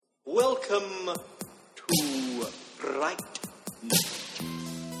Welcome to Fright Night.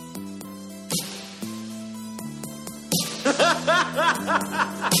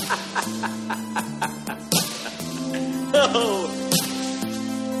 Oh,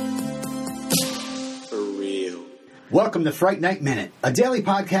 for real. Welcome to Fright Night Minute, a daily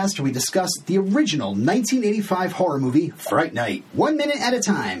podcast where we discuss the original 1985 horror movie, Fright Night, 1 minute at a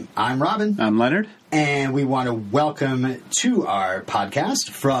time. I'm Robin. I'm Leonard. And we want to welcome to our podcast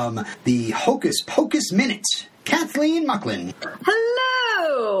from the Hocus Pocus Minute, Kathleen Mucklin.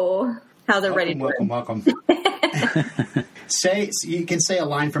 Hello! How's everybody doing? Welcome. You can say a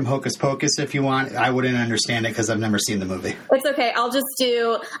line from Hocus Pocus if you want. I wouldn't understand it because I've never seen the movie. It's okay. I'll just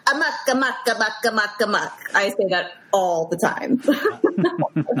do amok, amok, amok, amok, amok. I say that all the time.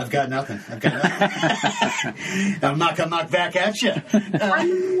 I've got nothing. Amok back at you. I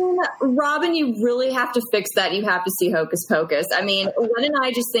mean, Robin, you really have to fix that. You have to see Hocus Pocus. I mean, Len and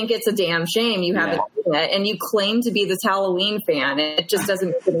I just think it's a damn shame you haven't seen it, and you claim to be this Halloween fan. It just doesn't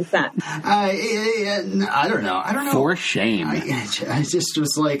make any sense. I don't know. For shame. I just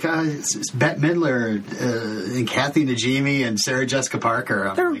was like, it's Bette Midler and Kathy Najimy and Sarah Jessica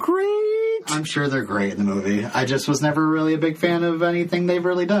Parker. They're great. I'm sure they're great in the movie. I just was never really a big fan of anything they've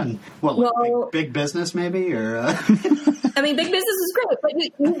really done. Big Business, maybe? Or I mean, Big Business is great, but you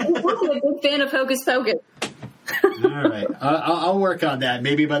would be a big fan of Hocus Pocus. All right. I'll work on that.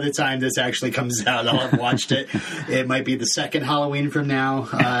 Maybe by the time this actually comes out, I'll have watched it. It might be the second Halloween from now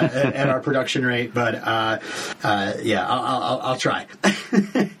at our production rate, but I'll try.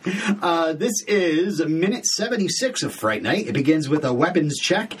 This is minute 76 of Fright Night. It begins with a weapons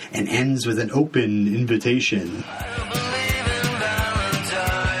check and ends with an open invitation.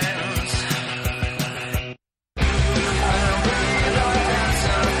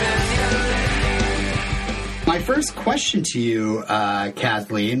 My first question to you,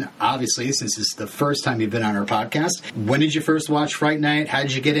 Kathleen, obviously, since this is the first time you've been on our podcast, when did you first watch Fright Night? How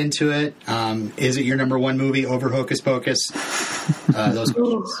did you get into it? Is it your number one movie over Hocus Pocus? Those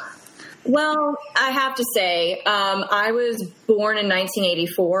questions. Well, I have to say, I was born in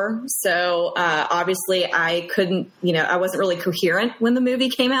 1984, so obviously I couldn't, I wasn't really coherent when the movie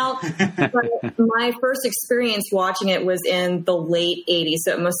came out. But my first experience watching it was in the late 80s,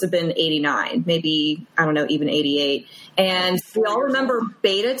 so it must have been 89, maybe, I don't know, even 88. And we all remember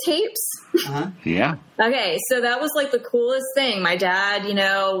beta tapes. Uh-huh. Yeah. Okay, so that was like the coolest thing. My dad,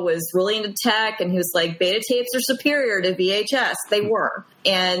 was really into tech, and he was like, beta tapes are superior to VHS. They were.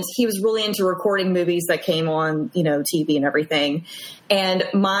 And he was really into recording movies that came on, TV and everything. And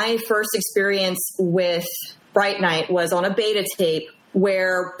my first experience with Fright Night was on a beta tape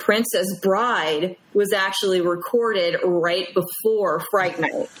where Princess Bride was actually recorded right before Fright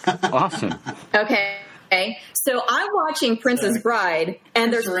Night. Awesome. Okay. So I'm watching Princess Bride,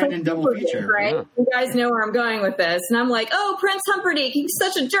 and there's Prince double feature, right? Yeah. You guys know where I'm going with this, and I'm like, "Oh, Prince Humperdinck, he's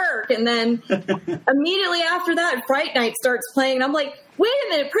such a jerk!" And then immediately after that, Fright Night starts playing, and I'm like, "Wait a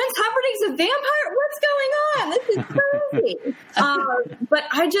minute, Prince Humperdinck's a vampire? What's going on? This is crazy!" But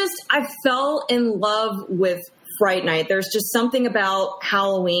I fell in love with Fright Night. There's just something about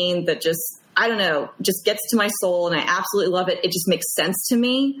Halloween that just gets to my soul, and I absolutely love it. It just makes sense to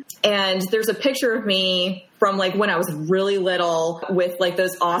me. And there's a picture of me from like when I was really little with like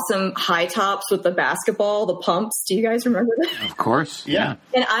those awesome high tops with the basketball, the pumps. Do you guys remember that? Of course. Yeah.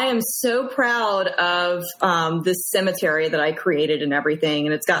 And I am so proud of this cemetery that I created and everything.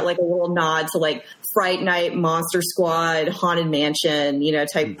 And it's got like a little nod to like Fright Night, Monster Squad, Haunted Mansion,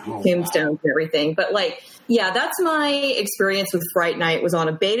 type tombstones and everything. But like, yeah, that's my experience with Fright Night. Was on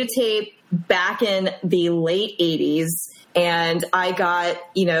a beta tape back in the late 80s. And I got,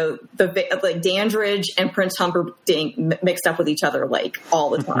 the Dandridge and Prince Humperdinck mixed up with each other like all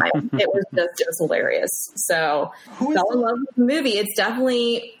the time. It was hilarious. So fell in love with the movie. It's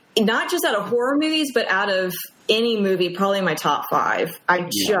definitely not just out of horror movies, but out of any movie, probably my top 5. I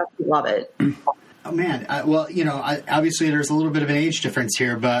just love it. Oh, man. Obviously there's a little bit of an age difference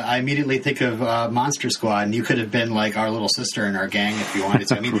here, but I immediately think of Monster Squad, and you could have been like our little sister in our gang if you wanted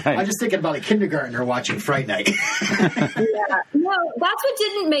to. I mean, right. I'm just thinking about a kindergartner watching Fright Night. Yeah. No, that's what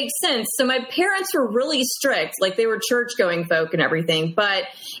didn't make sense. So my parents were really strict, like they were church-going folk and everything, but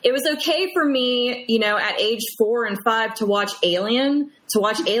it was okay for me, at age 4 and 5 to watch Alien, to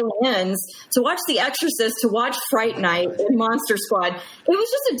watch Aliens, to watch The Exorcist, to watch Fright Night and Monster Squad. It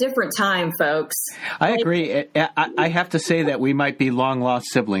was just a different time, folks. I agree. I have to say that we might be long-lost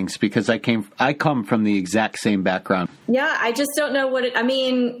siblings because I come from the exact same background. Yeah, I just don't know what you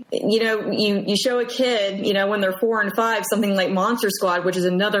show a kid, when they're 4 and 5, something like Monster Squad, which is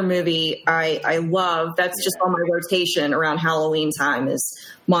another movie I love. That's just on my rotation around Halloween time is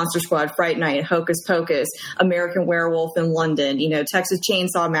Monster Squad, Fright Night, Hocus Pocus, American Werewolf in London, Texas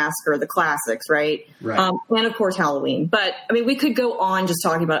Chainsaw Massacre, the classics, right? Right. And of course Halloween. But I mean, we could go on just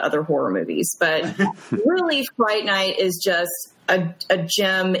talking about other horror movies, but really Fright Night is just a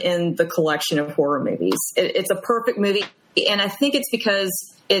gem in the collection of horror movies. It's a perfect movie, and I think it's because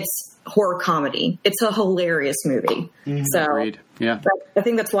it's horror comedy. It's a hilarious movie. Mm-hmm. So Agreed. Yeah. I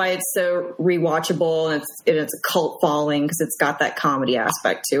think that's why it's so rewatchable, and it's a cult following because it's got that comedy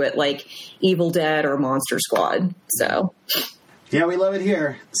aspect to it, like Evil Dead or Monster Squad. So Yeah, we love it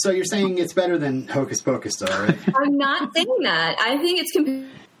here. So you're saying it's better than Hocus Pocus, though, right? I'm not saying that. I think it's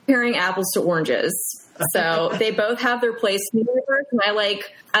comparing apples to oranges. So they both have their place in the universe, and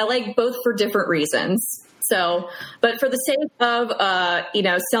I like both for different reasons. So, but for the sake of,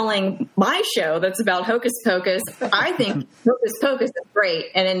 selling my show that's about Hocus Pocus, I think Hocus Pocus is great,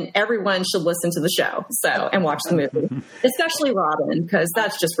 and then everyone should listen to the show and watch the movie, especially Robin, because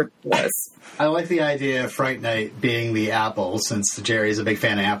that's just ridiculous. I like the idea of Fright Night being the apple, since Jerry's a big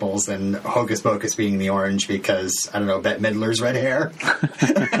fan of apples, and Hocus Pocus being the orange because, I don't know, Bette Midler's red hair.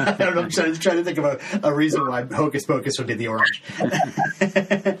 I don't know, I'm trying to think of a reason why Hocus Pocus would be the orange.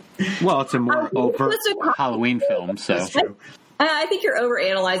 Well, it's a more overt Halloween film, so. That's true. I think you're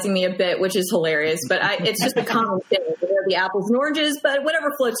overanalyzing me a bit, which is hilarious, but it's just a common thing. They're the apples and oranges, but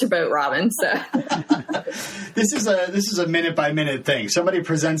whatever floats your boat, Robin. So This is a minute by minute thing. Somebody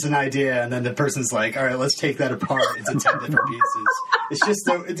presents an idea, and then the person's like, "All right, let's take that apart into 10 different pieces." It's just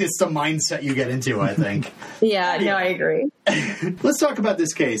the mindset you get into, I think. yeah, no, I agree. Let's talk about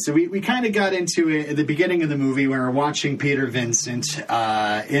this case. So we kind of got into it at the beginning of the movie when we were watching Peter Vincent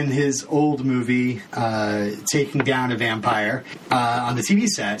in his old movie taking down a vampire on the TV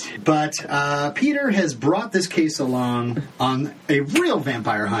set. But Peter has brought this case along on a real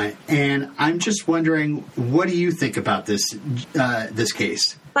vampire hunt, and I'm just wondering, what do you think about this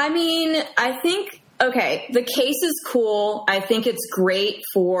case? I mean, I think, okay, the case is cool. I think it's great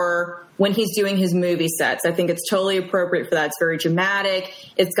for when he's doing his movie sets. I think it's totally appropriate for that. It's very dramatic.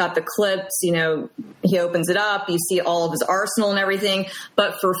 It's got the clips, he opens it up, you see all of his arsenal and everything.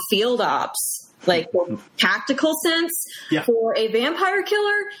 But for field ops, like the tactical sense, yeah. For a vampire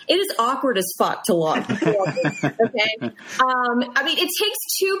killer, it is awkward as fuck to look. Okay. I mean, it takes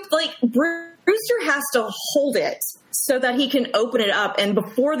two, Brewster has to hold it so that he can open it up, and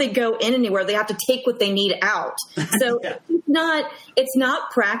before they go in anywhere, they have to take what they need out. So yeah. It's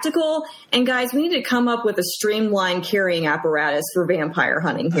not practical. And guys, we need to come up with a streamlined carrying apparatus for vampire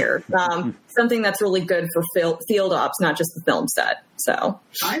hunting here. Something that's really good for field ops, not just the film set. So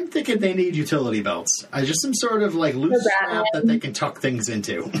I'm thinking they need utility belts. Just some sort of loose strap that they can tuck things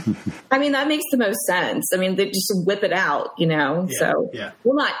into. I mean, that makes the most sense. I mean, they just whip it out, Yeah, so yeah.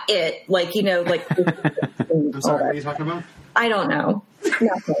 Well, not it, I'm sorry, what are you talking about? I don't know.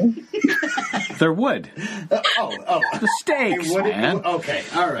 Nothing. There would. The Stakes, man. Okay,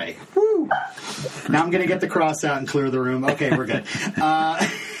 all right. Woo. Now I'm going to get the cross out and clear the room. Okay, we're good.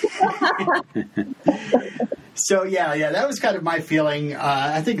 So, yeah, that was kind of my feeling.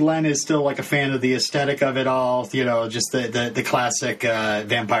 I think Len is still a fan of the aesthetic of it all, just the classic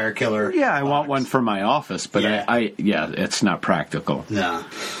vampire killer. Yeah, I want one for my office, but yeah. It's not practical. No.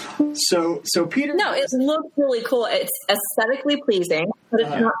 So Peter... No, it looks really cool. It's aesthetically pleasing, but it's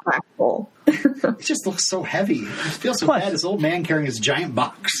not practical. It just looks so heavy. It feels so bad. This old man carrying his giant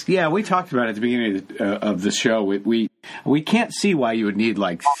box. Yeah, we talked about it at the beginning of the show. We can't see why you would need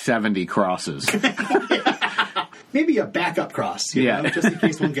 70 crosses. Maybe a backup cross, you know, just in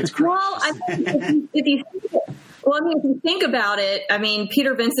case one gets crossed. Well, I mean, if you think about it, I mean,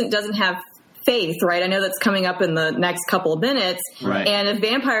 Peter Vincent doesn't have faith, right? I know that's coming up in the next couple of minutes. Right. And if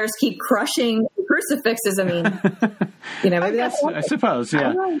vampires keep crushing crucifixes, I mean, maybe that's... I suppose,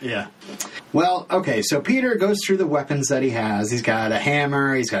 yeah. Yeah. Well, okay, so Peter goes through the weapons that he has. He's got a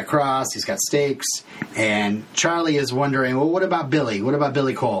hammer, he's got a cross, he's got stakes, and Charlie is wondering, well, what about Billy? What about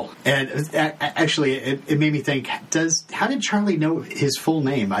Billy Cole? And actually, it made me think, how did Charlie know his full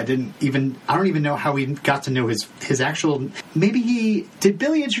name? I don't even know how he got to know his actual... Did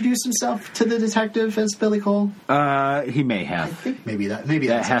Billy introduce himself to the detective as Billy Cole? He may have. I think maybe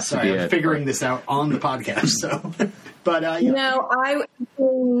that has to be it. I'm figuring this out on the podcast, so... But I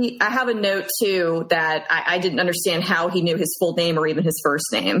have a note too that I didn't understand how he knew his full name or even his first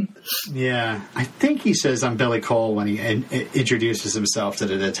name. Yeah, I think he says I'm Billy Cole when he introduces himself to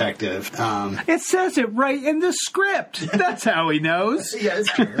the detective. It says it right in the script. That's how he knows. Yeah,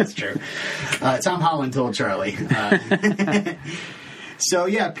 that's true. Tom Holland told Charlie. So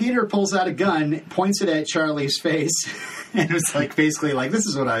yeah, Peter pulls out a gun, points it at Charlie's face. And it was like basically like this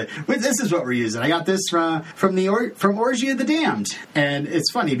is what we're using. I got this from Orgy of the Damned, and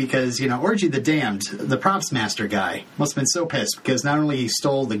it's funny because Orgy of the Damned, the props master guy must have been so pissed because not only he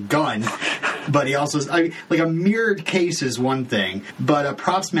stole the gun, but he also like a mirrored case is one thing, but a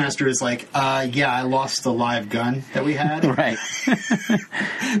props master is like, yeah, I lost the live gun that we had, Right.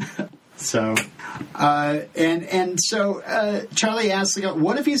 So. So Charlie asks,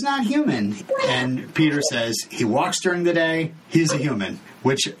 what if he's not human? And Peter says, he walks during the day, he's a human.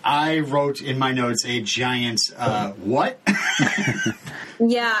 Which I wrote in my notes a giant, what?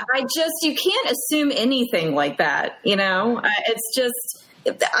 Yeah, you can't assume anything like that, It's just,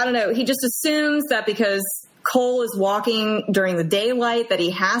 I don't know, he just assumes that because Cole is walking during the daylight that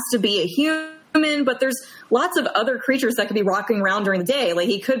he has to be a human. But there's lots of other creatures that could be walking around during the day. Like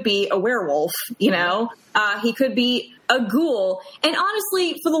he could be a werewolf, he could be a ghoul. And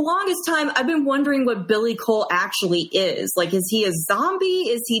honestly, for the longest time, I've been wondering what Billy Cole actually is. Like, is he a zombie?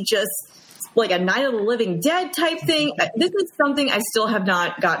 Is he just like a Night of the Living Dead type thing? This is something I still have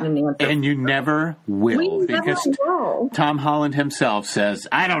not gotten an answer. And you never will. Because Tom Holland himself says,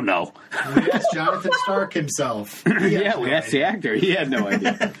 I don't know. Yes, Jonathan Stark himself. Yeah, we asked the actor. He had no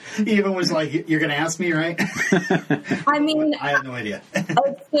idea. He even was like, you're going to ask me, right? I mean, I have no idea.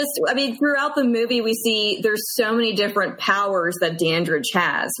 Throughout the movie, we see there's so many different powers that Dandridge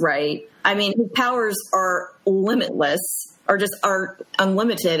has, right? I mean, his powers are limitless. Or just are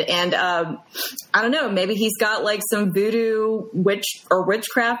unlimited. And I don't know, maybe he's got like some voodoo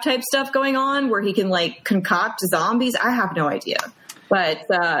witchcraft type stuff going on where he can like concoct zombies. I have no idea. But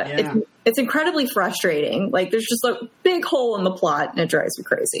it's incredibly frustrating. Like there's just a big hole in the plot and it drives me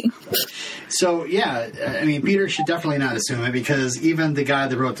crazy. So, yeah, I mean, Peter should definitely not assume it because even the guy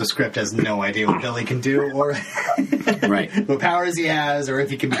that wrote the script has no idea what Billy can do or what powers he has or if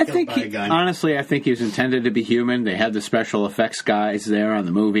he can be killed by a gun. Honestly, I think he was intended to be human. They had the special effects guys there on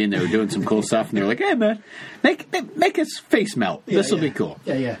the movie and they were doing some cool stuff and they were like, hey, man, make his face melt. Yeah, this will be cool.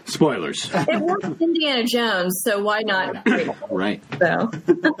 Yeah. Spoilers. It works Indiana Jones, so why not? Right.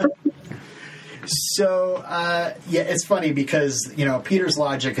 So, it's funny because, Peter's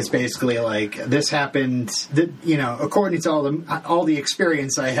logic is basically like, this happened, according to all the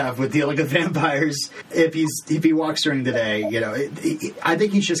experience I have with dealing with vampires, if he walks during the day, I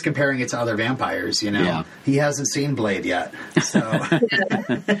think he's just comparing it to other vampires, Yeah. He hasn't seen Blade yet, so.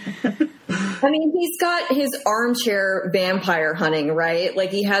 I mean, he's got his armchair vampire hunting, right?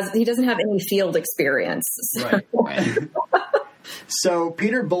 Like he doesn't have any field experience. So. Right. So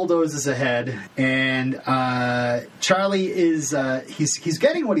Peter bulldozes ahead, and Charlie is he's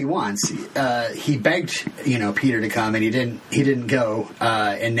getting what he wants. He begged Peter to come, and he didn't go,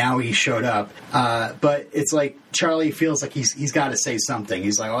 and now he showed up. But it's like Charlie feels like he's got to say something.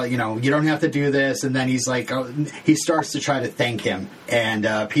 He's like, you don't have to do this, and then he's like, he starts to try to thank him,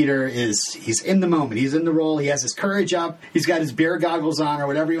 and Peter he's in the moment. He's in the role. He has his courage up. He's got his beer goggles on, or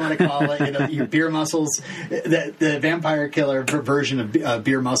whatever you want to call it. Your beer muscles, the vampire killer version of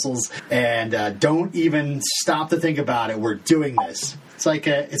beer muscles, and don't even stop to think about it. We're doing this.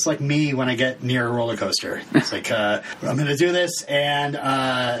 It's like me when I get near a roller coaster. It's like I'm going to do this, and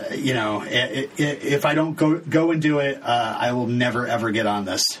if I don't go and do it, I will never ever get on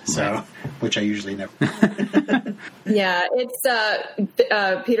this. So, which I usually never. Yeah, it's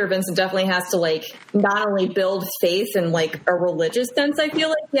Peter Vincent definitely has to like not only build faith in like a religious sense. I feel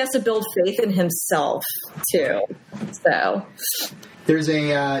like he has to build faith in himself too. So. There's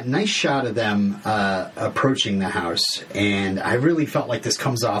a nice shot of them approaching the house, and I really felt like this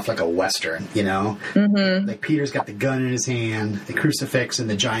comes off like a Western, Mm-hmm. Like Peter's got the gun in his hand, the crucifix and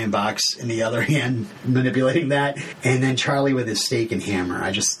the giant box in the other hand, manipulating that, and then Charlie with his stake and hammer.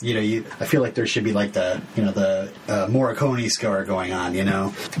 I just, I feel like there should be like the Morricone score going on,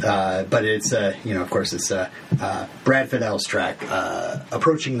 but it's, of course, it's Brad Fidel's track,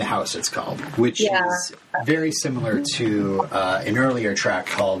 Approaching the House, it's called, which is very similar to an earlier track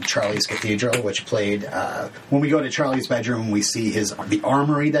called Charlie's Cathedral, which played when we go to Charlie's bedroom, we see the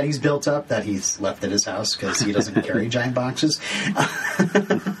armory that he's built up that he's left at his house because he doesn't carry giant boxes.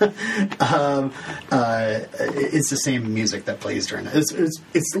 It's the same music that plays during it.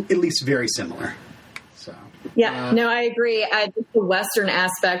 It's at least very similar. So. Yeah, no, I agree. Just the Western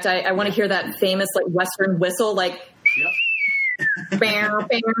aspect, I want to hear that famous like Western whistle, like. Yep. Bear.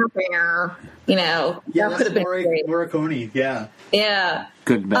 Yeah, that could have been great. Morricone, yeah.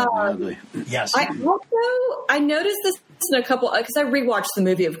 Good, bad, ugly. Yes. I noticed this in a couple, because I rewatched the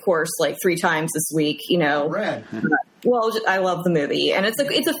movie, of course, like 3 times this week. Red. Well, I love the movie, and it's a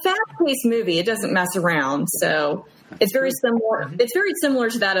fast-paced movie. It doesn't mess around, so It's very similar. It's very similar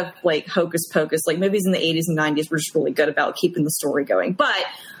to that of like Hocus Pocus. Like movies in the 80s and 90s were just really good about keeping the story going. But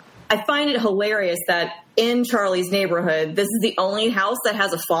I find it hilarious that in Charlie's Neighborhood, this is the only house that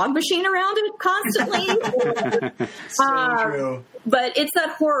has a fog machine around it constantly. True. But it's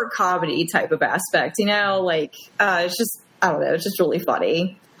that horror comedy type of aspect, like it's just, I don't know, it's just really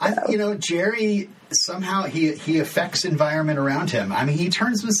funny. Jerry, somehow he affects environment around him. I mean, he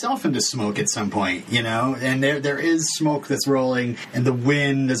turns himself into smoke at some point, and there is smoke that's rolling and the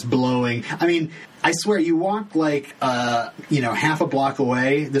wind that's blowing. I mean, I swear, you walk like, half a block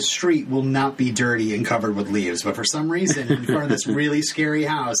away, the street will not be dirty and covered with leaves. But for some reason, in front of this really scary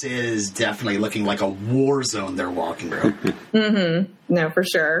house, it is definitely looking like a war zone they're walking through. Mm-hmm. No, for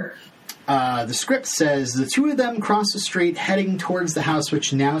sure. The script says the two of them cross the street heading towards the house,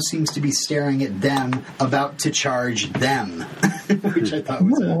 which now seems to be staring at them, about to charge them, which I thought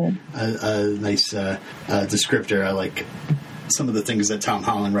was a nice descriptor. I like some of the things that Tom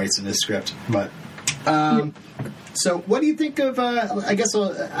Holland writes in his script. But so what do you think of, I guess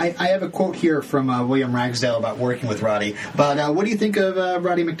I have a quote here from William Ragsdale about working with Roddy, but what do you think of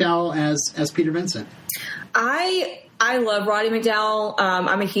Roddy McDowall as Peter Vincent? I love Roddy McDowall.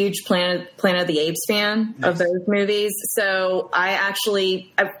 I'm a huge Planet of the Apes fan of those movies. So I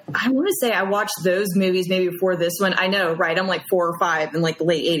want to say I watched those movies maybe before this one. I know, right? I'm like 4 or 5 in like the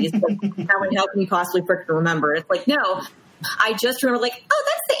late 80s. How can you possibly freaking remember? It's like, no. I just remember like, oh,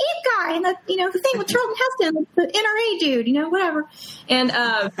 that's the ape guy, and the thing with Charlton Heston, the NRA dude, whatever. And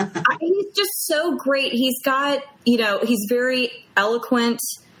he's just so great. He's got, he's very eloquent.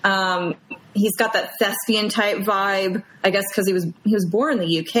 He's got that thespian type vibe, I guess, because he was born in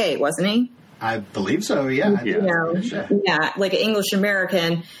the UK, wasn't he? I believe so, yeah. Yeah, like an English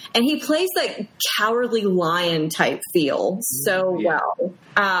American. And he plays that cowardly lion type feel so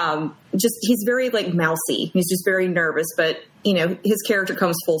well. He's very like mousy. He's just very nervous, but his character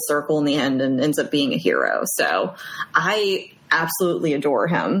comes full circle in the end and ends up being a hero. So I absolutely adore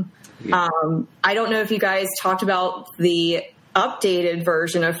him. Yeah. I don't know if you guys talked about the updated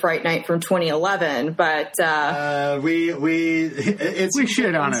version of Fright Night from 2011, but we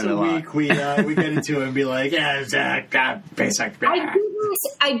shit on it a lot. We get into it and be like, basic.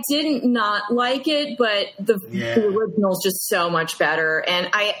 I didn't not like it, but the original is just so much better. And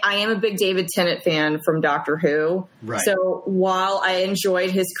I am a big David Tennant fan from Doctor Who. Right. So while I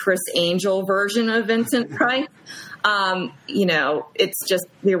enjoyed his Chris Angel version of Vincent Price, it's just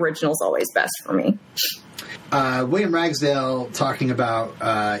the original's always best for me. William Ragsdale talking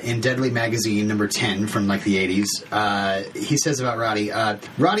about in Deadly Magazine number 10 from like the 80s, he says about Roddy,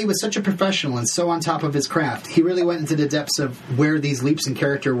 Roddy was such a professional and so on top of his craft. He really went into the depths of where these leaps in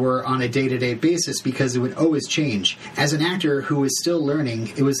character were on a day-to-day basis because it would always change. As an actor who was still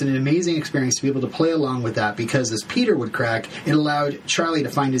learning, it was an amazing experience to be able to play along with that because as Peter would crack, it allowed Charlie to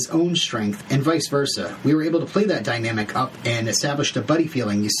find his own strength and vice versa. We were able to play that dynamic up and established a buddy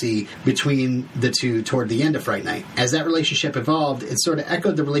feeling you see between the two toward the end of Fright Night. As that relationship evolved, it sort of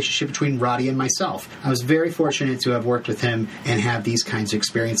echoed the relationship between Roddy and myself. I was very fortunate to have worked with him and have these kinds of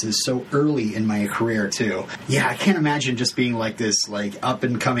experiences so early in my career, too. Yeah, I can't imagine just being like this, like,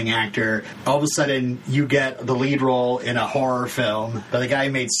 up-and-coming actor. All of a sudden, you get the lead role in a horror film by the guy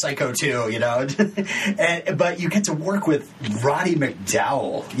who made Psycho 2, but you get to work with Roddy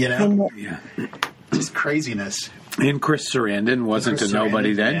McDowall, Yeah. Just craziness. And Chris Sarandon wasn't a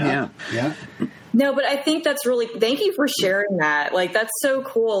nobody then. Yeah. No, but I think that's really, thank you for sharing that. Like, that's so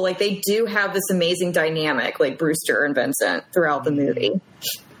cool. Like, they do have this amazing dynamic, like Brewster and Vincent throughout the movie.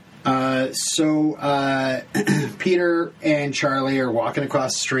 So Peter and Charlie are walking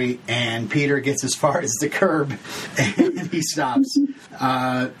across the street, and Peter gets as far as the curb, and he stops.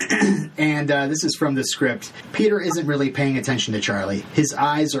 And this is from the script. Peter isn't really paying attention to Charlie. His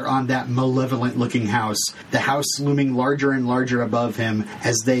eyes are on that malevolent-looking house, the house looming larger and larger above him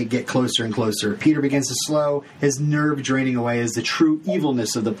as they get closer and closer. Peter begins to slow, his nerve draining away as the true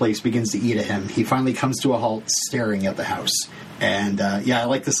evilness of the place begins to eat at him. He finally comes to a halt, staring at the house. And, I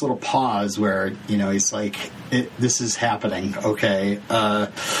like this little pause where, he's like, this is happening, okay?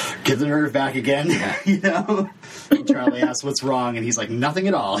 Get the nerve back again, Charlie asks what's wrong, and he's like, nothing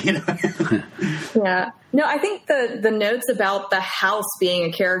at all, Yeah. No, I think the notes about the house being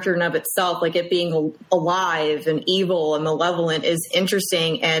a character in of itself, like it being alive and evil and malevolent is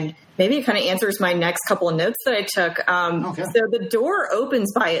interesting. And maybe it kind of answers my next couple of notes that I took. Okay. So the door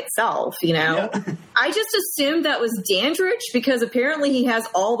opens by itself, you know. Yeah. I just assumed that was Dandridge because apparently he has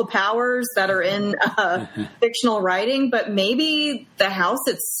all the powers that are in fictional writing, but maybe the house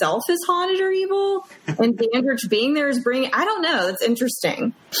itself is haunted or evil, and Dandridge being there is bringing, I don't know, it's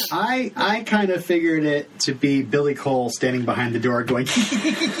interesting. I kind of figured it to be Billy Cole standing behind the door going,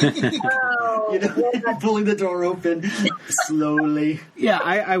 pulling the door open slowly. Yeah,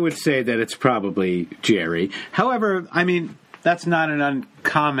 I would say that it's probably Jerry. However, I mean, that's not an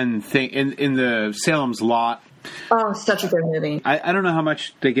uncommon thing in the Salem's Lot. Oh, such a good movie. I don't know how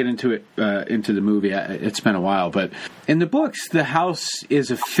much they get into it into the movie. It's been a while, but in the books, the house is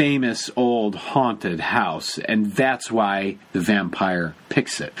a famous old haunted house, and that's why the vampire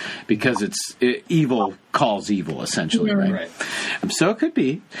picks it, because evil calls evil, essentially, right? So it could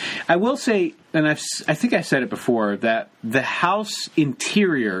be. I will say, and I think I said it before, that the house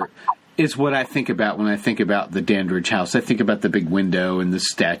interior is what I think about when I think about the Dandridge house. I think about the big window and the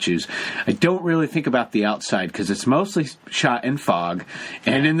statues. I don't really think about the outside because it's mostly shot in fog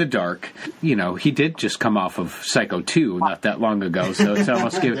and in the dark. You know, he did just come off of Psycho 2 not that long ago, so it's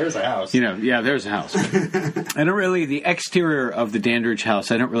almost There's a house. You know, yeah, there's a house. I don't really, the exterior of the Dandridge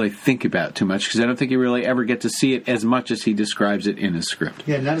house, I don't really think about too much because I don't think you really ever get to see it as much as he describes it in his script.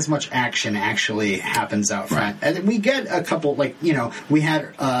 Yeah, not as much action actually happens out front. Right. And we get a couple, like, you know, we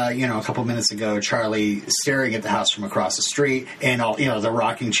had, a couple minutes ago, Charlie staring at the house from across the street and all, you know, the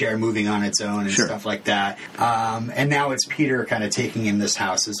rocking chair moving on its own and stuff like that. And now it's Peter kind of taking in this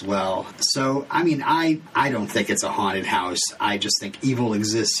house as well. So, I mean, I don't think it's a haunted house. I just think evil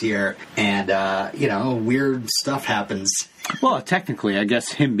exists here and, weird stuff happens. Well, technically, I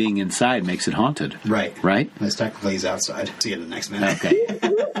guess him being inside makes it haunted. Right. Right? Because technically he's outside. See you in the next minute. Okay.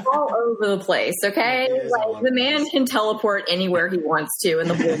 He's all over the place, okay? Like, the man can teleport anywhere he wants to in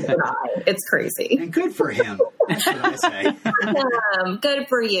the blink of an eye. It's crazy. And good for him, should I say. Good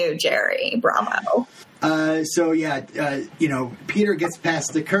for you, Jerry. Bravo. Peter gets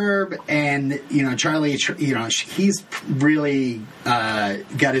past the curb, and, Charlie, he's really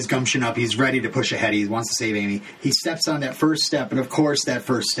got his gumption up. He's ready to push ahead. He wants to save Amy. He steps on that first step, and of course, that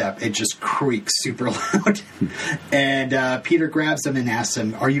first step, it just creaks super loud. And Peter grabs him and asks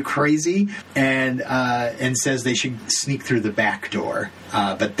him, "Are you crazy?" And says they should sneak through the back door.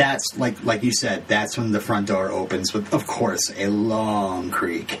 But that's, like you said, that's when the front door opens with, of course, a long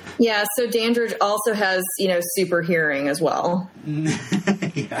creak. Yeah, so Dandridge also has, super hearing as well.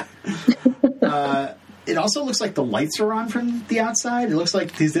 Yeah. It also looks like the lights are on from the outside. It looks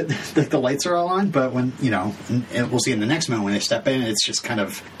like the lights are all on, but when, and we'll see in the next moment when they step in, it's just I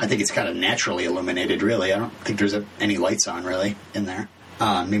think it's kind of naturally illuminated, really. I don't think there's any lights on, really, in there.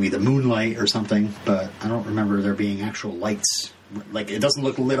 Maybe the moonlight or something, but I don't remember there being actual lights. Like, it doesn't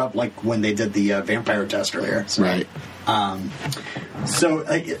look lit up like when they did the vampire test earlier. So, right.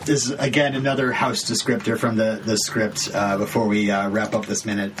 This is, again, another house descriptor from the script before we wrap up this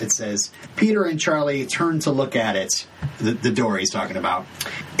minute. It says, Peter and Charlie turn to look at it, the door he's talking about.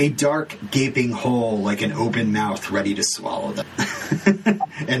 A dark, gaping hole like an open mouth ready to swallow them.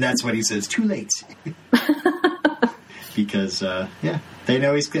 And that's what he says, too late. Because, they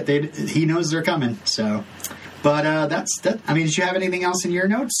know he knows they're coming, so... But that's that. I mean, did you have anything else in your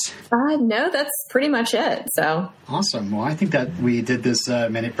notes? No, that's pretty much it. So awesome. Well, I think that we did this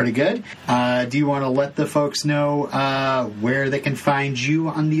minute pretty good. Do you want to let the folks know where they can find you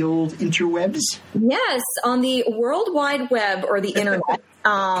on the old interwebs? Yes, on the World Wide Web or the internet.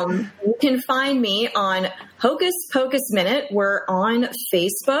 You can find me on Hocus Pocus Minute. We're on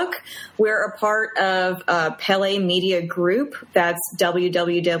Facebook. We're a part of Pele Media Group. That's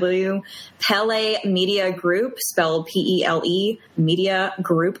www. Pele Media Group, spelled P-E-L-E,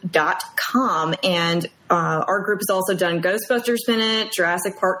 mediagroup.com. And our group has also done Ghostbusters Minute,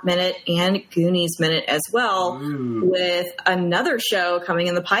 Jurassic Park Minute, and Goonies Minute as well, with another show coming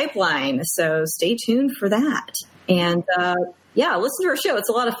in the pipeline. So stay tuned for that. And listen to our show. It's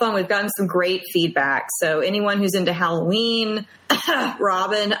a lot of fun. We've gotten some great feedback. So anyone who's into Halloween,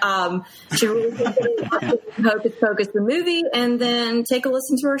 Robin, should really consider watching Hocus Pocus the movie and then take a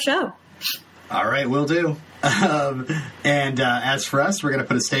listen to our show. All right, will do. As for us, we're going to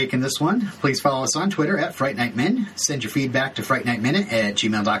put a stake in this one. Please follow us on Twitter at Fright Night Men. Send your feedback to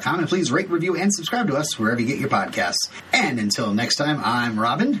frightnightminute@gmail.com. And please rate, review, and subscribe to us wherever you get your podcasts. And until next time, I'm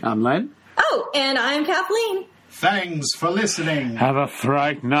Robin. I'm Len. Oh, and I'm Kathleen. Thanks for listening. Have a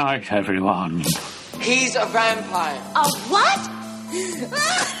fright night, everyone. He's a vampire. A what?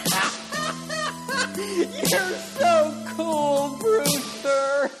 You're so cool.